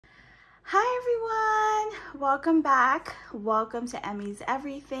Hi everyone, welcome back. Welcome to Emmy's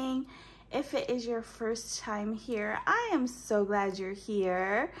Everything. If it is your first time here, I am so glad you're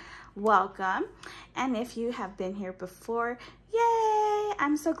here. Welcome. And if you have been here before, yay,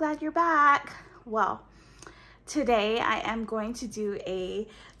 I'm so glad you're back. Well, today I am going to do a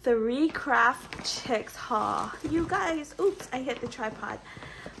 3 craft chicks haul. You guys, oops, I hit the tripod.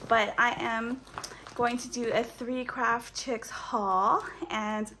 But I am going to do a 3 craft chicks haul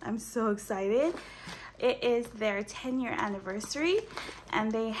and I'm so excited. It is their 10-year anniversary and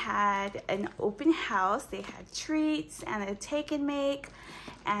they had an open house. They had treats and a take and make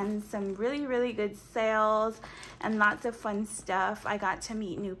and some really good sales and lots of fun stuff. I got to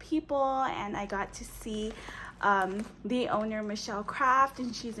meet new people and I got to see the owner, Michelle Craft,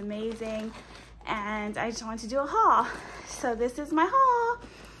 and she's amazing, and I just wanted to do a haul. So this is my haul.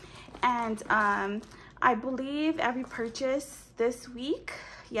 And I believe every purchase this week,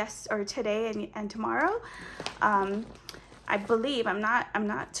 yes, or today and tomorrow, I believe, I'm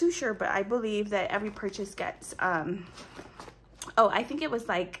not too sure, but I believe that every purchase gets, oh, I think it was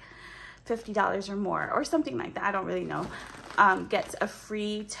like $50 or more or something like that. I don't really know. Gets a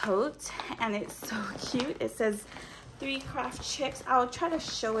free tote, and it's so cute. It says 3 craft chicks. I'll try to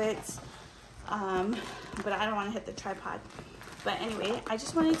show it, but I don't want to hit the tripod. But anyway, I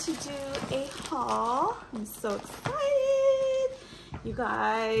just wanted to do a haul. I'm so excited. You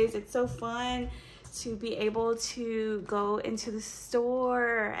guys, it's so fun to be able to go into the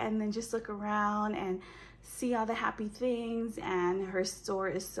store and then just look around and see all the happy things. And her store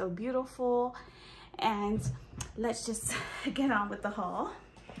is so beautiful. And let's just get on with the haul.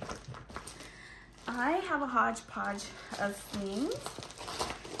 I have a hodgepodge of things.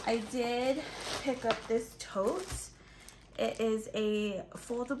 I did pick up this tote. It is a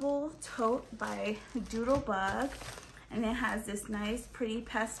foldable tote by Doodlebug, and it has this nice pretty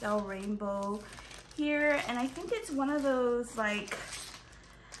pastel rainbow here, and I think it's one of those, like,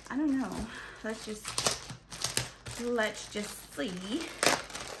 I don't know, let's just see.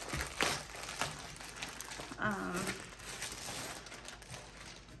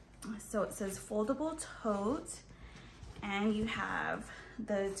 So it says foldable tote, and you have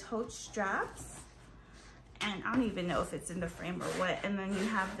the tote straps, and I don't even know if it's in the frame or what. And then you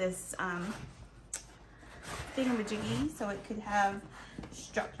have this thingamajiggy, so it could have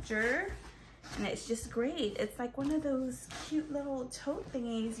structure, and it's just great. It's like one of those cute little tote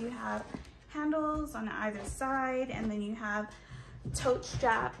thingies. You have handles on either side, and then you have tote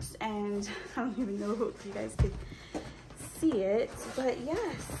straps, and I don't even know if you guys could see it, but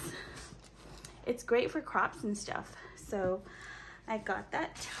yes, it's great for crops and stuff. So I got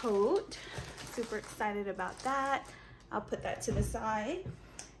that tote. Super excited about that. I'll put that to the side.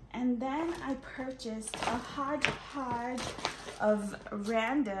 And then I purchased a hodgepodge of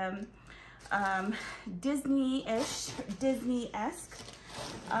random Disney-esque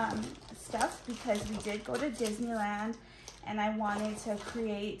stuff, because we did go to Disneyland and I wanted to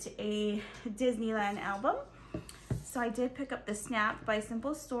create a Disneyland album. So I did pick up the Snap by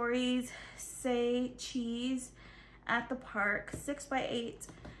Simple Stories Say Cheese at the Park 6x8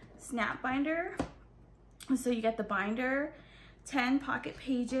 snap binder. So you get the binder, 10 pocket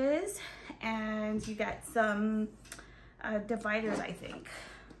pages, and you get some dividers, I think.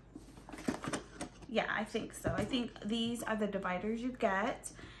 Yeah, I think so. I think these are the dividers you get.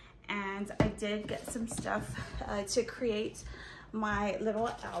 And I did get some stuff to create my little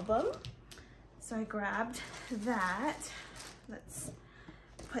album. So I grabbed that. Let's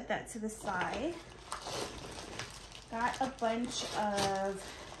put that to the side. Got a bunch of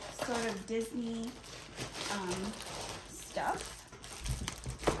sort of Disney stuff.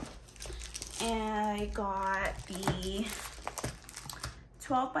 And I got the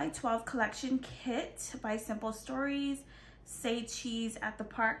 12x12 collection kit by Simple Stories, Say Cheese at the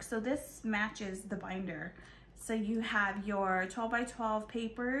Park. So this matches the binder. So you have your 12x12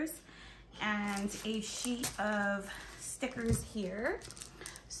 papers and a sheet of stickers here.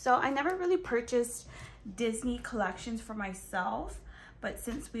 So I never really purchased Disney collections for myself, but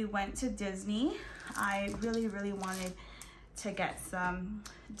since we went to Disney, I really wanted to get some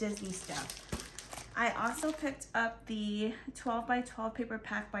Disney stuff. I also picked up the 12x12 paper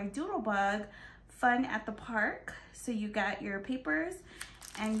pack by Doodlebug, Fun at the Park. So you got your papers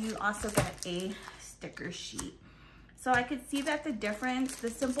and you also get a sticker sheet. So I could see that the difference, the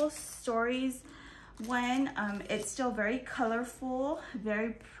Simple Stories one, it's still very colorful,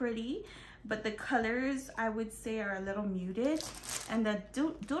 very pretty, but the colors I would say are a little muted, and the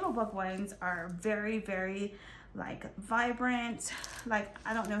Doodlebug ones are very like vibrant, like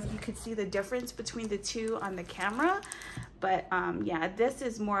I don't know if you could see the difference between the two on the camera, but yeah, this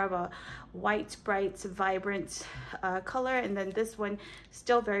is more of a white, bright, vibrant color, and then this one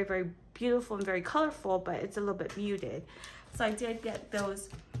still very, very beautiful and very colorful, but it's a little bit muted. So I did get those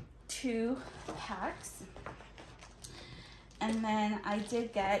 2 packs. And then I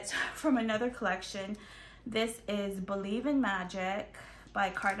did get from another collection, this is Believe in Magic by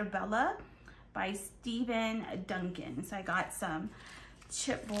Cartabella by Stephen Duncan. So I got some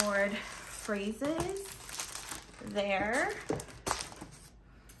chipboard phrases there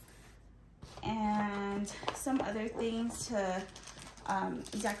and some other things to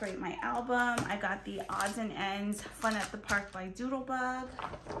decorate my album. I got the Odds and Ends Fun at the Park by Doodlebug,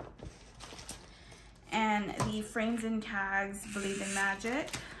 and the Frames and Tags Believe in Magic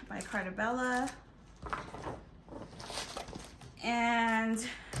by Cartabella, and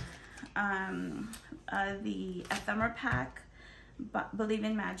the Ephemera Pack Believe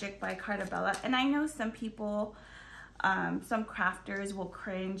in Magic by Cartabella. And I know some people, some crafters will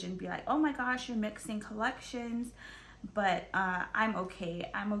cringe and be like, oh my gosh, you're mixing collections. But I'm okay.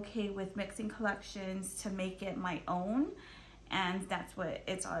 I'm okay with mixing collections to make it my own. And that's what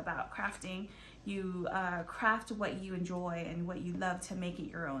it's all about, crafting. You craft what you enjoy and what you love to make it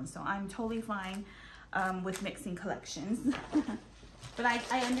your own. So I'm totally fine with mixing collections. But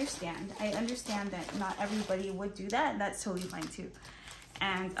I understand. I understand that not everybody would do that, and that's totally fine too.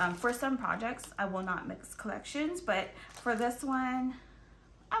 And for some projects, I will not mix collections, but for this one,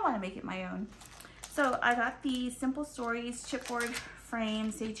 I want to make it my own. So I got the Simple Stories chipboard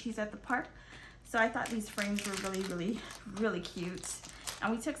frame, Say Cheese at the Park. So I thought these frames were really, really, really cute.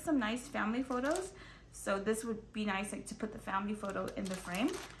 And we took some nice family photos. So this would be nice, like, to put the family photo in the frame.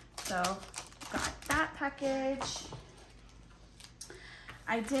 So got that package.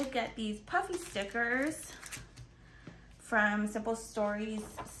 I did get these puffy stickers from Simple Stories,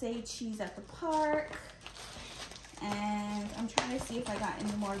 Say Cheese at the Park. And I'm trying to see if I got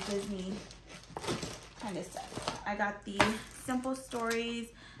any more Disney kind of stuff. I got the Simple Stories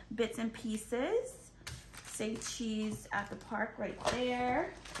Bits and Pieces, Say Cheese at the Park right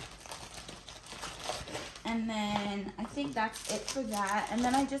there. And then I think that's it for that. And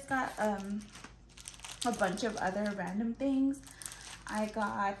then I just got a bunch of other random things. I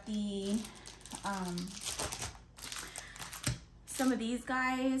got the some of these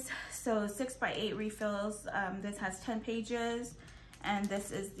guys. So 6x8 refills. This has 10 pages. And this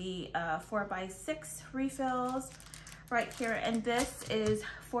is the 4x6 refills right here. And this is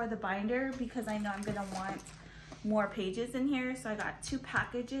for the binder because I know I'm gonna want more pages in here. So I got 2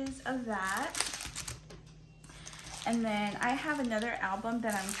 packages of that. And then I have another album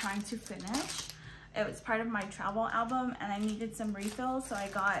that I'm trying to finish. It was part of my travel album and I needed some refills. So I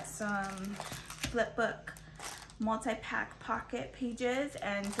got some flipbook multi-pack pocket pages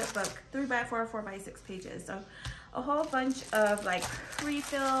and flipbook 3x4, 4x6 pages. So a whole bunch of like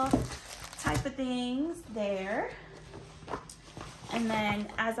refill type of things there. And then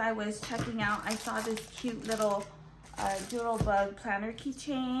as I was checking out, I saw this cute little Doodlebug planner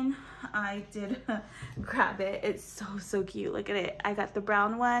keychain. I did grab it. It's so, so cute. Look at it. I got the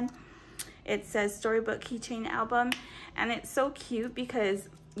brown one. It says Storybook Keychain Album. And it's so cute because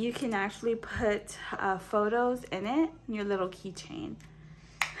you can actually put photos in it, in your little keychain.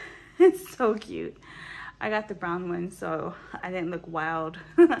 It's so cute. I got the brown one so I didn't look wild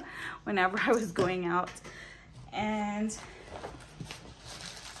whenever I was going out. And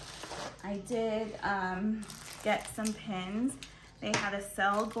I did get some pins. They had a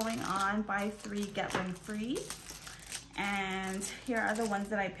sale going on, buy 3 get 1 free. And here are the ones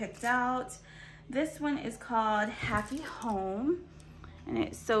that I picked out. This one is called Happy Home, and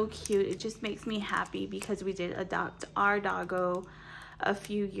it's so cute. It just makes me happy because we did adopt our doggo a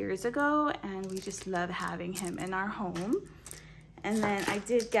few years ago and we just love having him in our home. And then I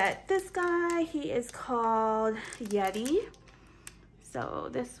did get this guy. He is called Yeti. So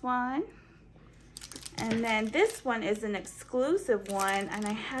this one. And then this one is an exclusive one and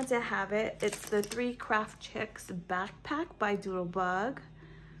I had to have it. It's the 3 Craft Chicks backpack by Doodlebug.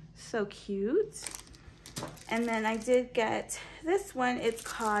 So cute. And then I did get this one. It's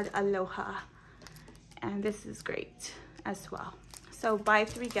called Aloha. And this is great as well. So buy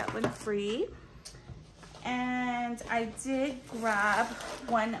 3 get 1 free. And I did grab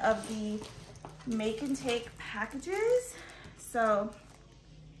one of the make and take packages. So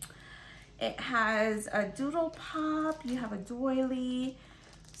it has a doodle pop, you have a doily,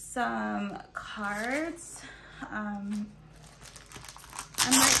 some cards. I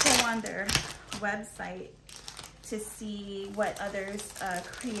might go on their website to see what others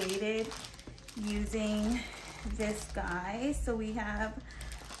created using this guy. So we have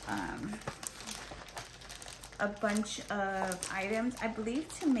a bunch of items, I believe,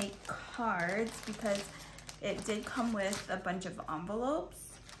 to make cards, because it did come with a bunch of envelopes.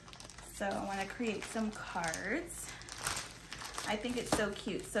 So I want to create some cards. I think it's so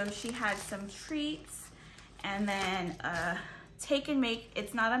cute. So she had some treats, and then take and make.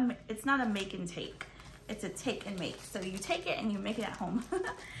 It's not a make and take. It's a take and make. So you take it and you make it at home.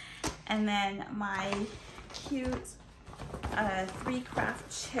 And then my cute 3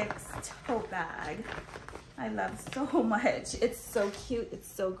 Craft Chicks tote bag. I love so much. It's so cute.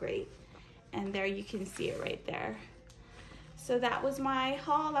 It's so great. And there you can see it right there. So that was my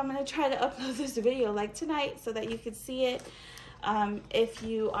haul. I'm gonna try to upload this video like tonight so that you can see it. If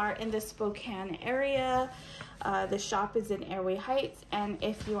you are in the Spokane area, the shop is in Airway Heights, and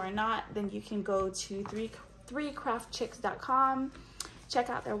if you are not, then you can go to 3craftchicks.com, check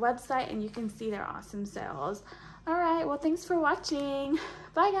out their website, and you can see their awesome sales. All right, well, thanks for watching.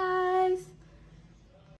 Bye, guys.